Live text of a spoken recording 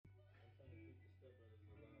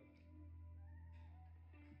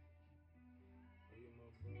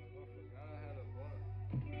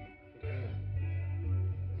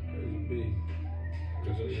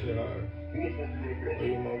Oh,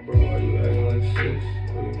 you my bro, why you acting like six?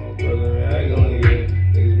 Oh, you my brother, ain't acting like it.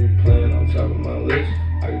 Niggas be playing on top of my list.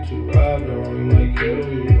 I get you robbed, and wrong, you might kill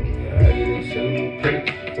you. I didn't send you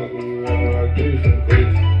pics. Fuck with you, rapping like 3 from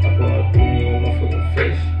clicks. I put my 3 in your motherfucking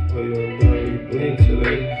face. Oh, you a bro, you blink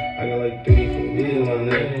today. I got like 3 different beats in my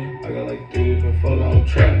name. I got like 3 different phones on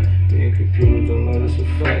track. Me and computers don't know this a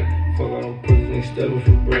fact. Fuck all them pussies, ain't stepping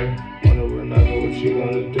for bread. Wonder when I know what you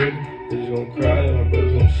wanna do. Bitches gon' cry, my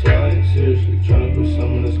brothers gon' slide. Seriously, tryna put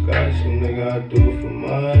some in the sky. So nigga, I do it for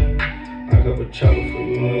mine. I got a chopper for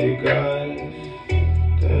you and your guys.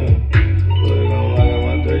 Damn, well, they gon' lock out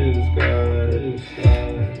my 30 disguise.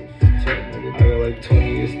 I got like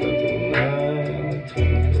 20 years stuck to the 9. 20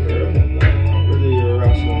 years stuck to the 9. I'm really a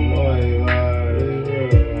rock, so I know I ain't lying.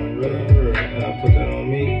 I'm really real. And I put that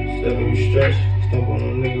on me. Step when you stretch. Stump on a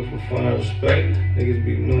nigga for fun, I respect. Niggas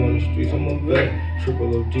be new on the streets, I'm a vet.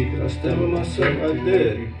 Triple OG, cause I stand with myself like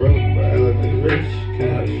that. You broke, but I look like rich.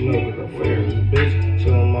 Can't how you know, cause I fire as a bitch.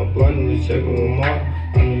 Chill on my block and just checkin' with Mark.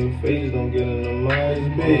 I know your faces don't get in the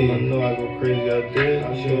mind, big. I know I go crazy, I did.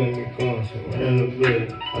 I shouldn't be gone, so we're in the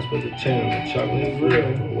bed. I spent the chain on the chocolate is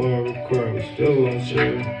real. But one record, we still gon'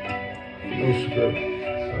 chill. No script.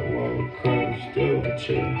 I won't record, we still gon'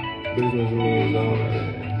 chill. Business means all that.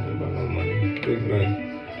 Ain't about no money. Big bank.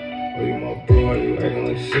 Oh, you my bro, why you acting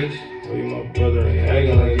like 6? Oh, you my brother, ain't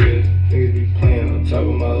acting like it. Niggas be playing on top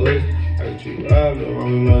of my list. I got you robbed, don't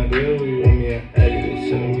wrong me my deal. You want me an addict, they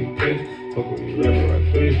sending me pics. Fuck with you rapping like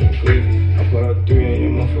 3 from clicks. I put out 3 in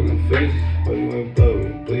your motherfucking face. Oh, you ain't blood, we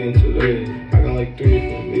bleeding today. I got like 3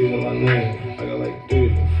 different leaves in my name. I got like 3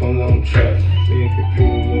 different phones on track. Me and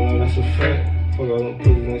computers, you know that's a fact. Fuck all them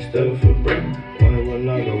pussies ain't stepping for breath. Wonder when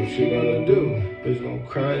I go, what you gonna do? Bitch gon'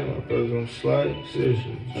 cry, my brothers gon' slide.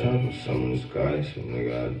 Seriously, tryna put some in the sky. So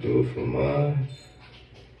nigga, I do it for mine.